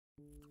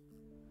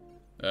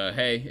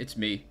Hey, it's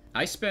me.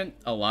 I spent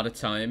a lot of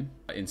time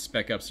in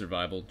Spec Up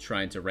Survival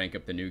trying to rank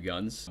up the new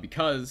guns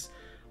because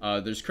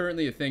there's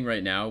currently a thing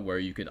right now where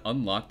you could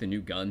unlock the new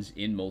guns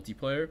in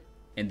multiplayer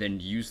and then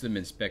use them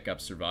in Spec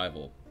Up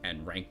Survival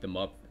and rank them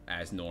up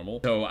as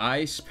normal. So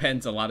I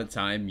spent a lot of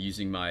time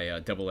using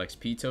my double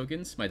XP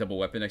tokens, my double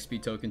weapon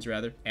XP tokens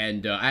rather,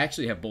 and I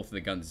actually have both of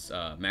the guns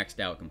maxed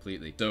out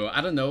completely. So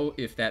I don't know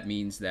if that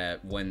means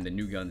that when the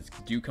new guns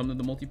do come to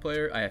the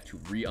multiplayer, I have to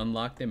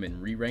re-unlock them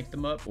and re-rank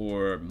them up,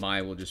 or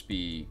mine will just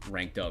be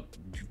ranked up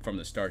from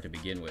the start to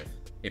begin with.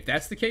 If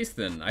that's the case,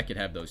 then I could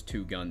have those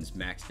two guns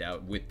maxed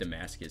out with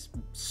Damascus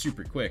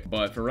super quick.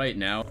 But for right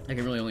now, I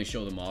can really only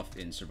show them off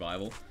in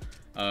survival.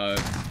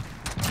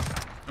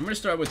 I'm gonna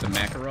start with the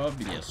Makarov.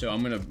 Yeah, so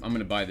I'm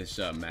gonna buy this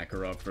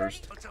Makarov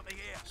first.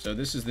 So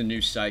this is the new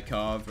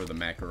SYKOV, or the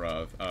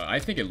Makarov. I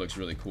think it looks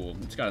really cool.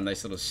 It's got a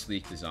nice little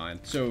sleek design.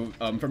 So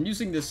from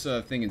using this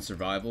thing in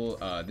survival,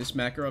 this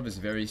Makarov is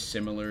very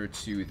similar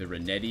to the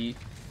Renetti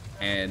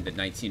and the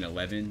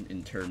 1911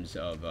 in terms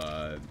of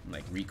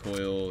like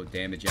recoil,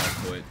 damage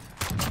output.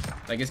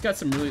 Like, it's got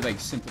some really like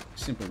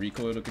simple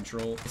recoil to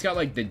control. It's got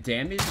like the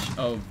damage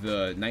of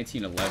the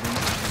 1911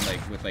 and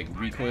like with like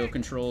recoil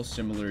control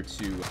similar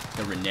to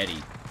the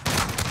Renetti.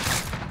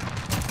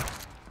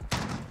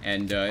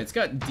 And it's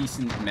got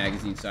decent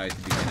magazine size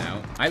to begin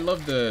out. I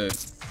love the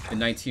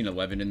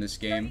 1911 in this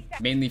game,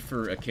 mainly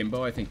for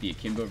Akimbo. I think the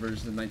Akimbo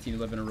versions of the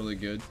 1911 are really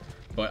good.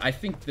 But I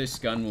think this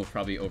gun will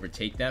probably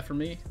overtake that for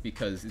me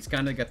because it's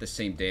kind of got the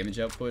same damage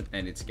output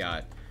and it's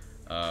got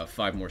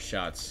 5 more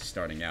shots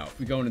starting out.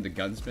 We go into the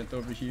gunsmith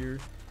over here.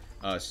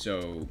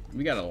 So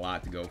we got a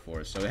lot to go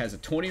for. So it has a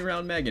 20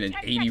 round mag and an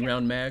 80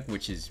 round mag,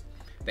 which is,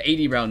 the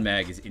 80 round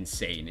mag is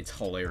insane. It's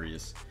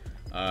hilarious.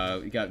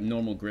 We got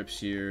normal grips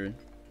here.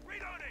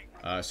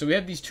 So we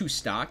have these two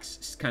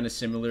stocks, kind of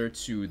similar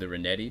to the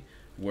Renetti,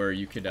 where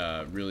you could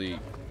really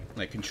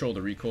like control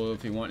the recoil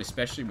if you want,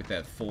 especially with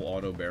that full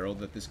auto barrel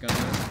that this gun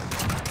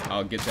has.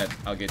 I'll get to the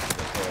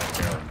full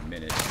auto barrel in a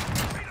minute.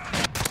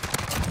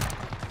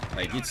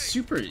 Like, it's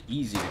super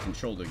easy to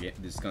control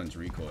this gun's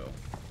recoil,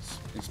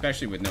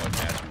 especially with no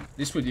attachment.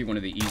 This would be one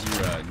of the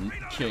easier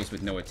kills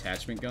with no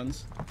attachment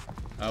guns,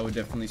 I would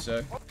definitely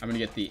say. I'm gonna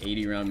get the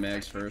 80 round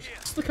mags first.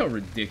 Just look how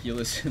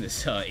ridiculous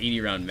this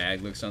 80 round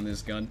mag looks on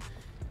this gun.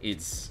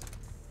 It's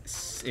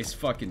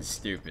fucking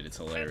stupid. It's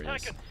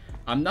hilarious.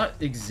 I'm not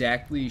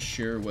exactly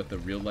sure what the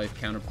real life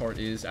counterpart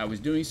is. I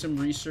was doing some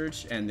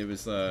research and there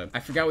was I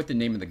forgot what the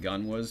name of the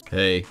gun was.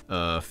 Hey,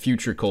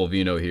 future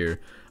Colvino here.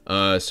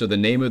 So the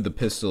name of the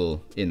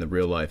pistol in the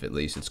real life, at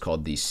least, it's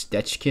called the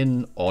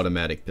Stechkin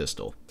automatic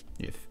pistol,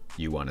 if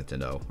you wanted to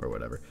know or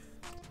whatever.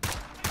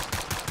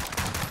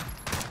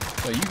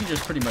 So you can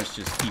just pretty much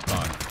just keep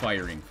on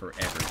firing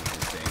forever with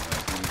this thing.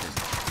 Like, you can just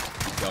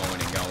keep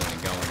going and going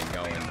and going and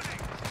going.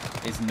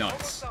 It's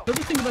nuts. The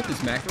other thing about this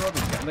Makarov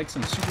is got like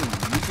some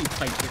really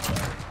tight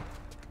hipfire,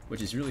 which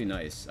is really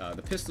nice.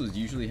 The pistols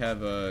usually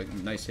have a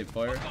nice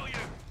hipfire,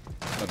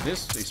 but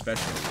this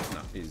especially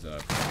is good.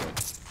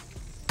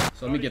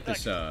 So let me get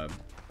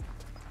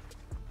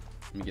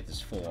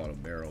this full auto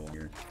barrel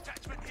here.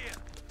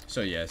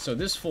 So yeah, so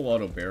this full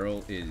auto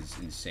barrel is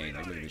insane.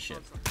 Like, look at this shit.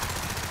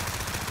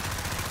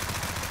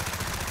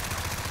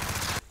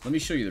 Let me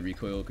show you the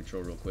recoil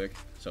control real quick.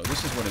 So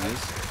this is what it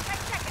is.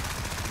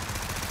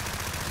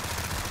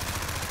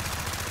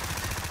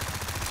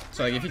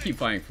 So like, if you keep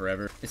firing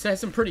forever, it has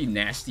some pretty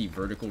nasty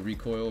vertical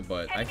recoil,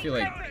 but I feel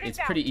like it's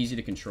pretty easy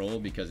to control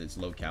because it's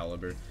low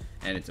caliber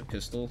and it's a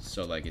pistol,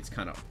 so like it's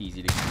kind of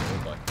easy to control,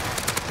 but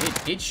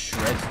it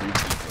shreds through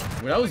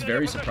people. What I was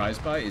very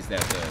surprised by is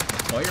that the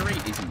fire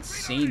rate is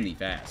insanely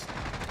fast.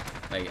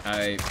 Like,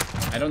 I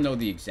don't know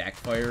the exact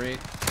fire rate,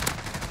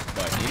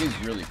 but it is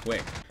really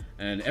quick.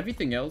 And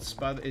everything else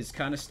is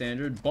kind of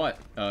standard, but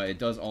it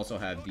does also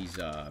have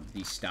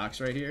these stocks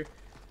right here.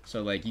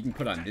 So like, you can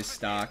put on this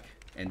stock,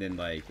 and then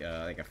like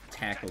a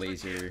tac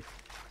laser,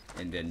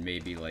 and then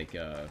maybe like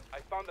a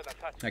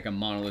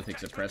monolithic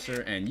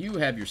suppressor, and you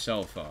have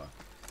yourself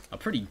a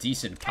pretty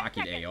decent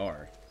pocket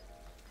AR.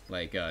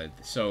 Like,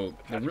 so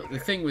the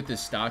thing with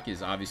this stock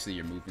is obviously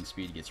your movement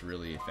speed gets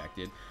really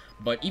affected,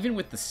 but even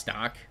with the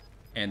stock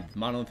and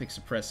monolithic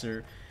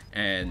suppressor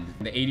and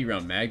the 80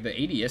 round mag,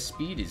 the ADS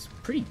speed is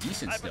pretty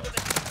decent still.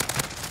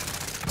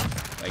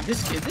 Like,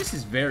 this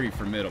is very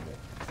formidable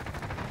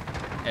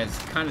as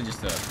kind of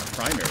just a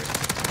primary.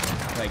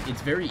 Like,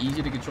 it's very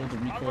easy to control the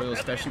recoil,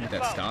 especially with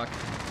that stock.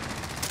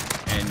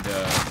 And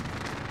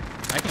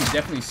I can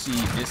definitely see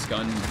this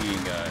gun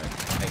being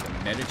like a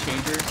meta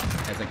changer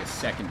as like a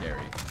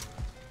secondary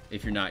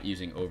if you're not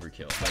using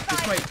overkill. Like,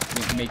 this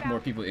might make more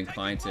people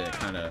inclined to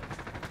kind of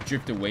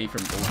drift away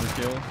from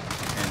overkill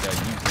and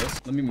use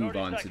this. Let me move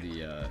on to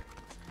the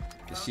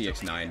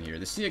CX-9 here.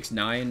 The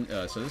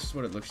CX-9, so this is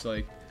what it looks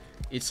like.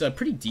 It's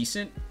pretty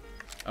decent.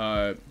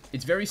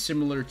 It's very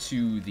similar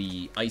to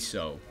the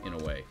ISO in a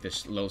way,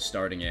 this low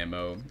starting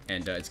ammo,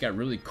 and it's got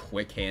really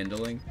quick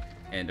handling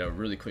and a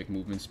really quick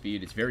movement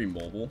speed. It's very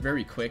mobile,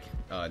 very quick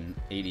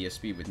ADS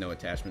speed with no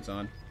attachments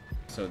on.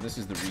 So this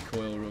is the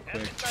recoil real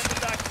quick.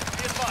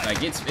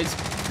 Like, it's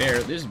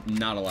there's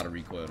not a lot of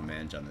recoil to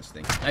manage on this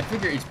thing. I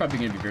figure it's probably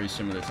going to be very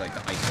similar to like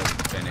the ISO of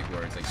the Fennec,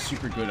 where it's like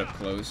super good up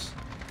close,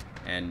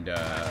 and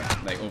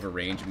like over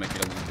range it might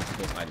get a little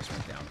difficult. I just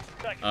went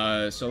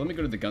down. So let me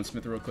go to the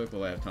gunsmith real quick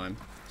while I have time.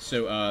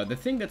 So the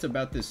thing that's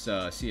about this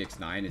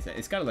CX-9 is that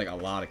it's got like a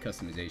lot of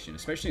customization,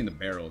 especially in the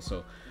barrels.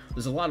 So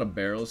there's a lot of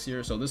barrels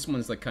here. So this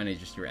one's like kind of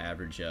just your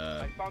average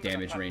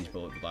damage range,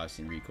 bullet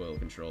velocity, and recoil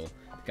control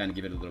to kind of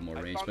give it a little more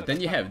range. But then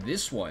you have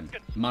this one,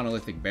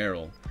 monolithic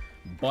barrel,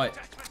 but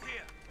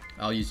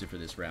I'll use it for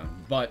this round.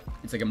 But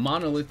it's like a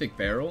monolithic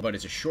barrel, but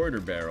it's a shorter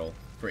barrel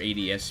for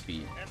ADS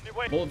speed.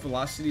 Bullet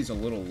velocity is a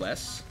little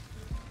less,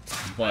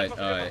 but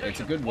it's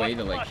a good way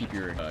to like keep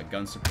your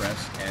gun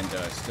suppressed and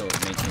still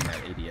maintain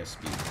that ADS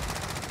speed.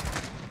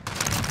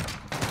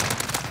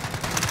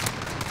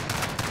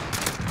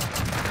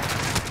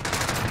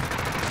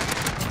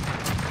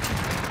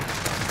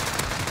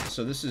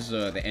 So this is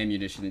the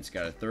ammunition. It's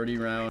got a 30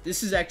 round.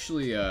 This is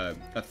actually a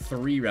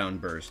 3-round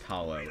burst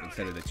hollow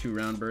instead of the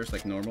 2-round burst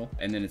like normal.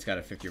 And then it's got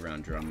a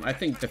 50-round drum. I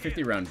think the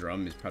 50-round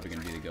drum is probably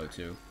going to be the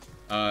go-to.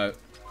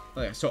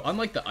 So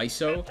unlike the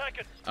ISO,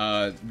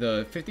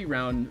 the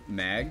 50-round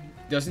mag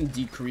doesn't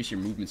decrease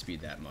your movement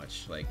speed that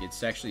much. Like,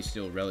 it's actually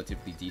still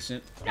relatively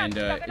decent, and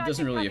it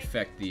doesn't really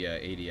affect the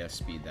ADS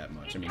speed that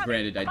much. I mean,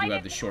 granted, I do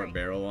have the short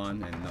barrel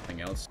on and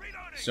nothing else.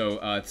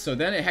 So so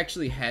then it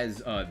actually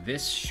has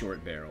this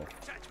short barrel.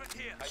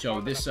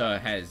 So this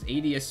has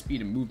ADS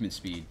speed and movement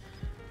speed,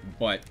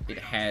 but it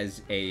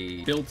has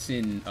a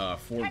built-in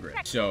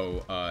foregrip.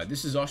 So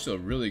this is also a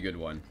really good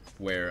one,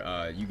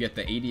 where you get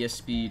the ADS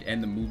speed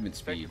and the movement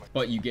speed,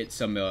 but you get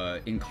some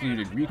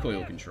included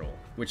recoil control,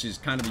 which is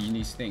kind of the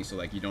unique thing. So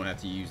like you don't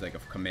have to use like a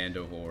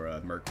commando or a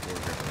Merc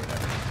foregrip or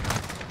whatever.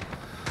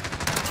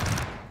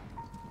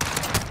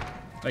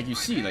 Like you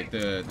see, like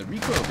the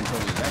recoil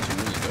control is actually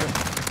really good.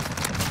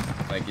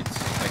 Like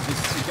it's like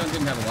this gun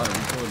didn't have a lot of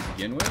recoil to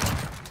begin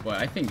with, but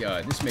I think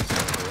this makes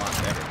it a lot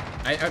better.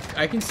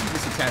 I can see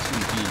this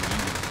attachment being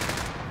used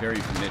very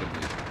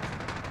formidably,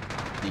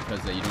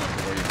 because you don't have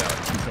to worry about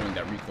controlling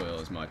that recoil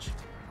as much.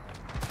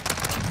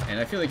 And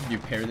I feel like if you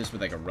pair this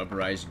with like a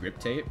rubberized grip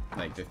tape,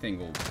 like the thing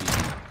will be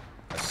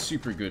a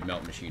super good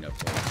melt machine up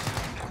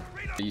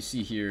close. You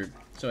see here,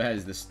 so it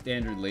has the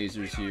standard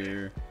lasers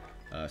here,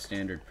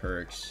 standard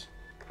perks.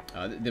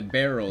 The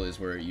barrel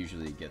is where it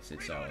usually gets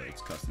its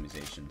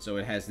customization. So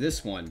it has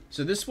this one.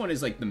 So this one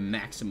is like the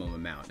maximum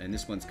amount, and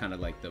this one's kind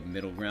of like the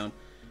middle ground.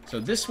 So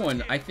this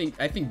one, I think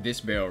this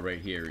barrel right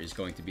here is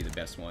going to be the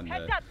best one.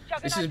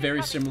 This is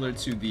very similar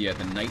to the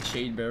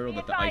Nightshade barrel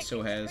that the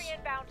ISO has.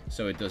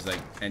 So it does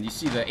like, and you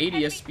see the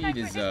ADS speed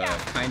is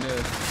kind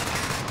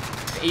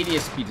of, the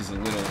ADS speed is a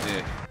little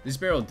bit. This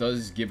barrel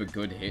does give a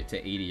good hit to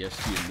ADS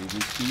speed and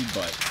movement speed,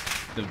 but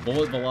the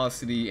bullet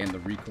velocity and the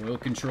recoil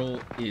control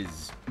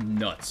is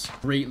nuts.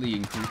 Greatly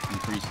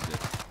increases it,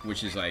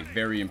 which is like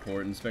very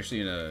important, especially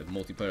in a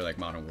multiplayer like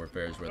Modern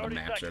Warfare, where the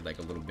maps are like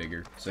a little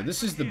bigger. So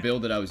this is the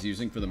build that I was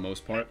using for the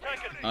most part.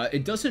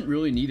 It doesn't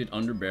really need it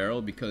under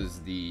barrel because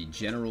the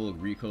general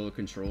recoil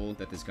control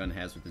that this gun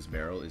has with this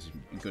barrel is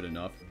good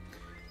enough.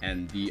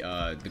 And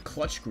the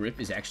clutch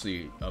grip is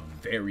actually a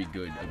very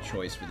good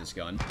choice for this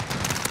gun.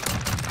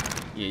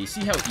 Yeah, you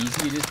see how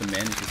easy it is to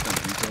manage this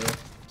gun's recoil?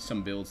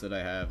 Some builds that I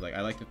have, like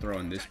I like to throw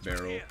in this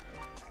barrel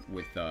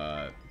with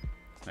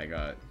like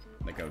a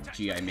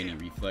GI Mini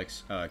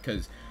reflex,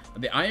 because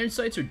the iron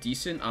sights are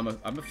decent. I'm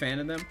a fan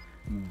of them,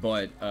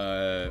 but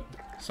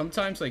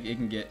sometimes like they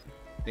can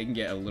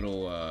get a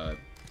little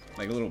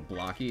like a little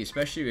blocky,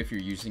 especially if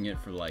you're using it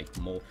for like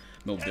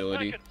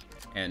mobility.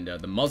 And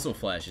the muzzle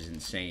flash is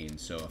insane,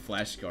 so a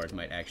flash guard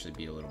might actually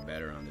be a little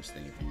better on this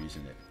thing if you're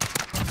using it.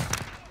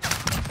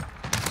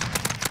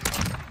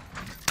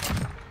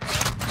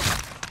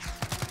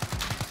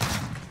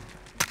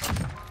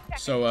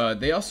 So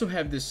they also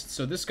have this,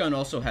 so this gun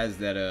also has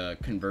that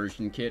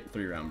conversion kit,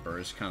 3-round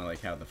burst, kind of like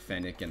how the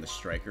Fennec and the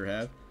Striker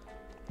have.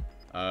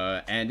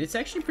 And it's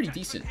actually pretty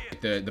decent.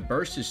 The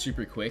burst is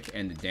super quick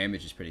and the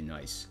damage is pretty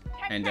nice.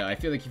 And I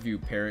feel like if you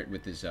pair it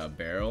with this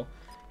barrel,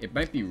 it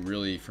might be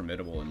really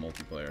formidable in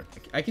multiplayer.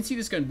 I can see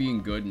this gun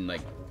being good in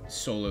like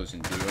solos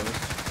and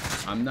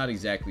duos. I'm not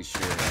exactly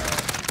sure.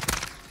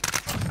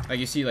 Like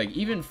you see, like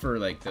even for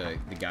like the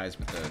guys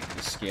with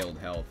the scaled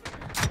health,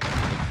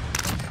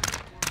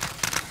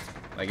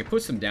 like it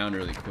puts them down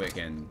really quick.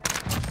 And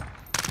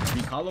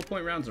the hollow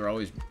point rounds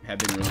have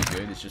been really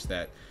good. It's just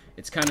that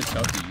it's kind of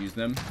tough to use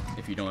them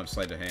if you don't have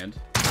sleight of hand.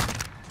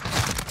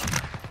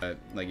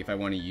 Like if I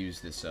want to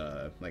use this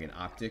like an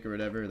optic or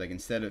whatever, like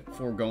instead of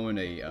foregoing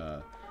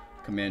a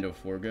commando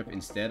foregrip,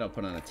 instead I'll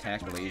put on a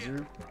tac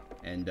laser,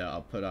 and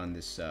I'll put on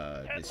this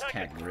this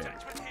tac grip,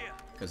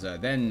 because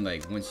then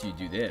like once you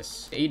do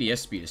this, the ADS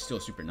speed is still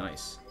super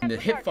nice, and the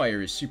hip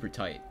fire is super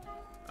tight,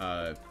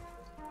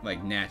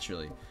 like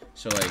naturally.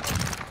 So like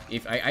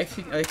if I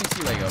can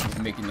see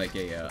like making like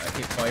a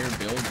hip fire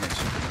build like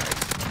super nice.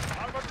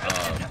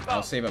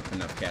 I'll save up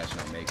enough cash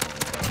and I'll make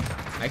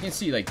it. I can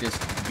see like this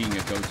being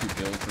a go-to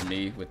build for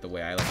me with the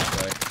way I like to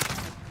play.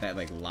 That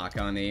like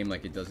lock-on aim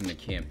like it does in the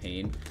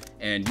campaign,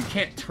 and you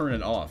can't turn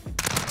it off,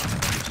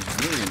 which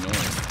really annoying.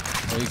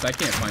 Or at least I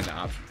can't find the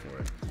option for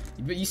it.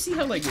 But you see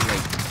how like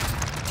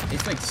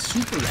it's like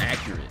super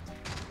accurate,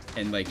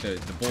 and like the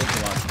bullet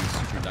velocity is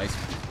super nice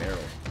with this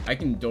barrel. I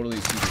can totally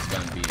see this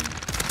gun being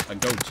a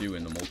go-to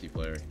in the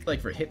multiplayer. Like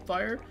for hip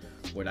fire,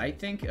 what I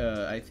think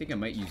I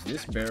might use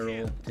this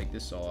barrel. Take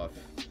this off.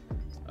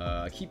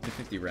 Keep the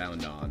 50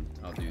 round on.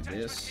 I'll do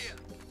this.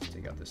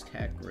 Take out this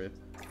tack grip.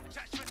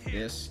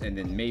 This, and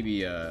then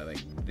maybe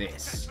like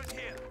this.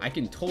 I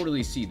can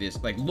totally see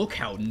this. Like, look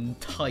how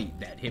tight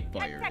that hip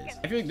fire is.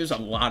 I feel like there's a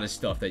lot of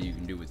stuff that you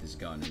can do with this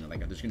gun, and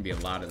like there's gonna be a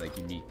lot of like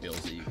unique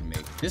builds that you can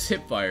make. This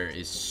hip fire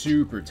is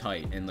super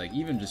tight, and like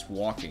even just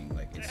walking,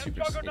 like it's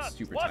super tiny.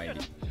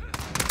 Like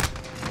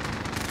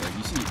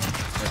you see,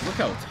 like look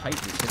how tight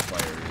this hip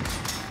fire is.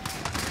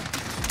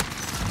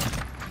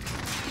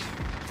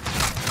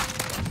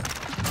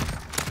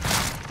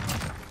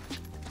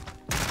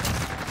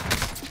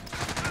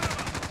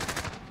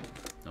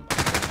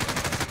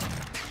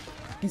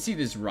 You can see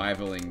this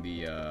rivaling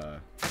the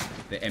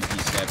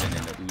MP7 and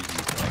the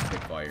Uzi for like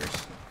quick fires.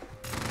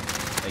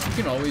 Like you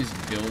can always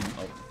build a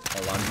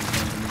lot of these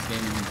guns in this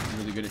game and be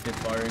really good at hip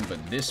firing,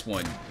 but this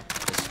one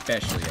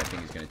especially I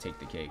think is going to take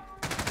the cake.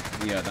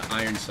 The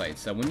iron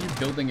sights. So when you're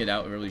building it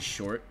out really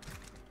short,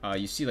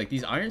 you see like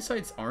these iron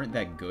sights aren't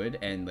that good,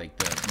 and like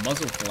the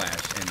muzzle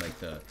flash and like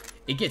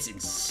it gets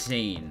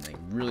insane, like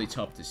really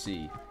tough to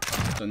see.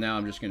 So now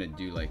I'm just gonna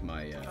do like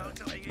my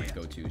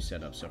go-to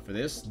setup. So for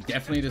this,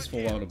 definitely this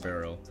full auto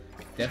barrel,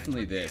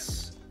 definitely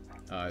this.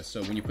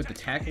 So when you put the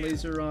tack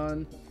laser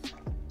on,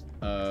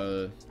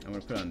 I'm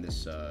gonna put on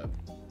this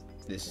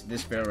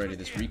this barrel right here,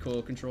 this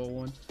recoil control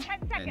one,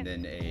 and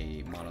then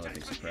a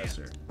monolithic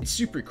suppressor. It's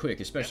super quick,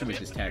 especially with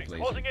this tack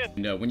laser.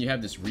 No, when you have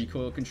this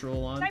recoil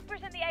control on, like,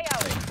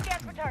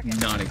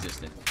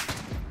 non-existent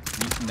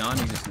recoil.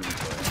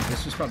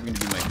 This is probably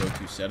gonna be my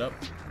go-to setup.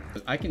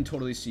 But I can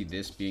totally see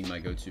this being my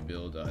go-to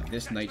build.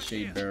 This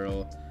nightshade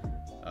barrel,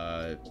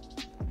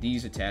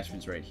 these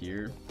attachments right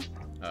here,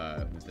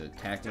 with the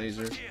tack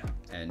laser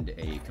and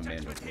a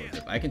commando floor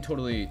grip. I can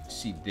totally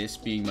see this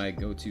being my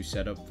go-to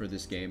setup for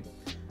this game.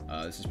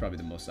 This is probably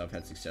the most I've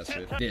had success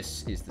with.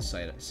 This is the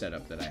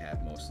setup that I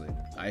have mostly.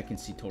 I can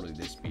see totally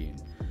this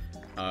being.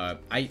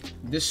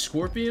 This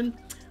Scorpion,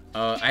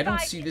 I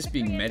don't see this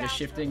being meta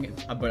shifting,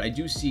 but I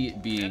do see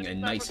it being a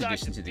nice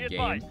addition to the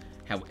game.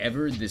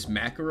 However, this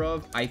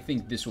Makarov, I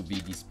think this will be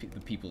the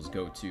people's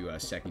go-to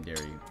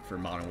secondary for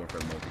Modern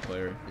Warfare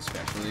multiplayer,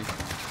 especially.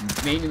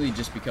 Mainly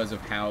just because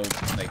of how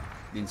like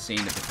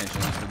insane the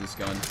potential is for this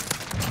gun.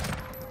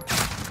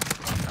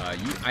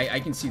 I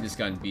can see this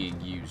gun being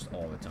used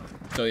all the time.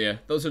 So yeah,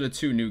 those are the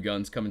two new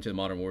guns coming to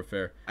Modern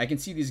Warfare. I can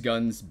see these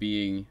guns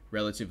being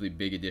relatively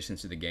big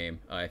additions to the game.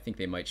 I think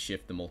they might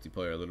shift the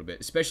multiplayer a little bit,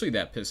 especially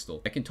that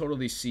pistol. I can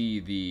totally see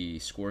the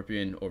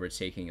Scorpion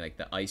overtaking like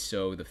the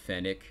ISO, the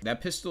Fennec. That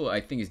pistol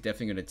I think is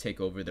definitely going to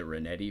take over the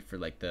Renetti for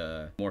like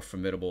the more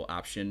formidable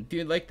option. If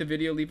you like the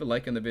video, leave a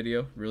like on the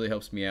video. Really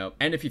helps me out.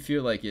 And if you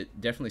feel like it,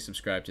 definitely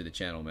subscribe to the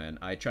channel, man.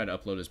 I try to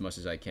upload as much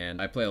as I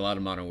can. I play a lot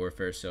of Modern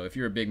Warfare, so if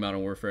you're a big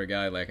Modern Warfare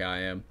guy like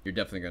I am, you're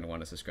definitely going to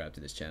want to subscribe to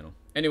this channel.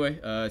 Anyway,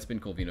 it's been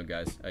Colvino,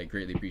 guys. I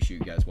greatly appreciate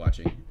you guys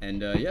watching.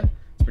 And yeah,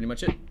 that's pretty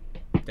much it.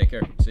 Take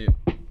care. See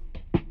you.